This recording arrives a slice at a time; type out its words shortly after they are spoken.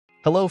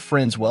Hello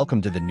friends, welcome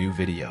to the new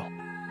video.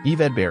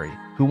 Edebiri,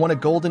 who won a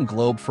Golden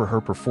Globe for her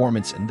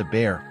performance in The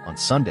Bear on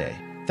Sunday,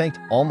 thanked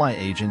all my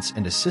agents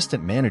and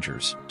assistant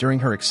managers during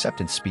her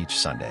acceptance speech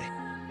Sunday.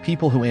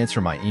 "People who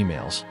answer my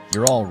emails,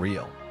 you're all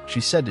real,"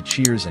 she said to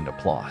cheers and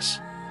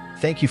applause.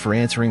 "Thank you for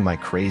answering my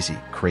crazy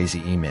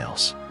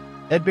emails."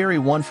 Edebiri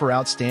won for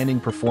outstanding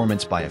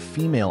performance by a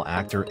female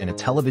actor in a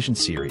television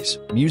series,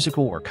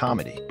 musical or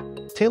comedy.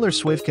 Taylor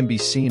Swift can be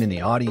seen in the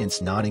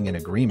audience nodding in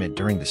agreement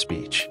during the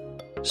speech.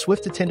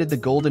 Swift attended the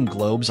Golden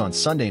Globes on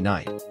Sunday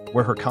night,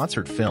 where her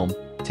concert film,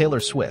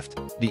 Taylor Swift: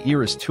 The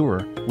Eras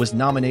Tour, was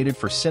nominated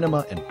for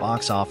cinema and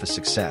box office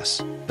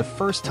success, the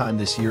first time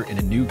this year in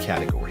a new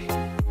category.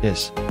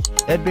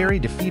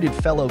 Edebiri defeated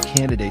fellow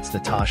candidates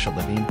Natasha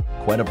Levine,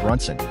 Quetta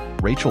Brunson,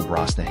 Rachel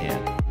Brosnahan,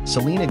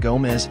 Selena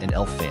Gomez, and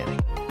Elle Fanning.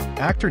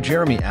 Actor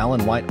Jeremy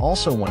Allen White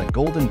also won a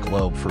Golden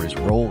Globe for his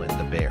role in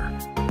The Bear.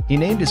 He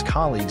named his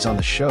colleagues on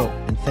the show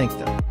and thanked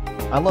them.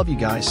 "I love you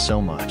guys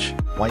so much,"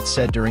 White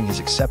said during his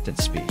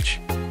acceptance speech.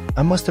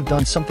 "I must have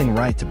done something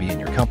right to be in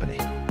your company."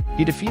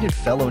 He defeated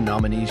fellow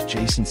nominees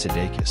Jason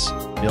Sudeikis,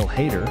 Bill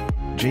Hader,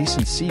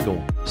 Jason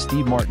Segel,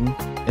 Steve Martin,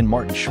 and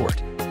Martin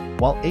Short,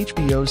 while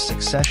HBO's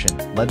Succession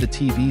led the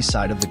TV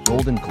side of the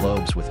Golden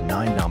Globes with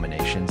 9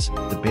 nominations.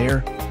 The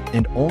Bear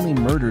and Only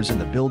Murders in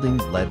the Building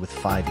led with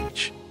 5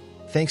 each.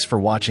 Thanks for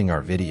watching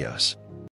our videos.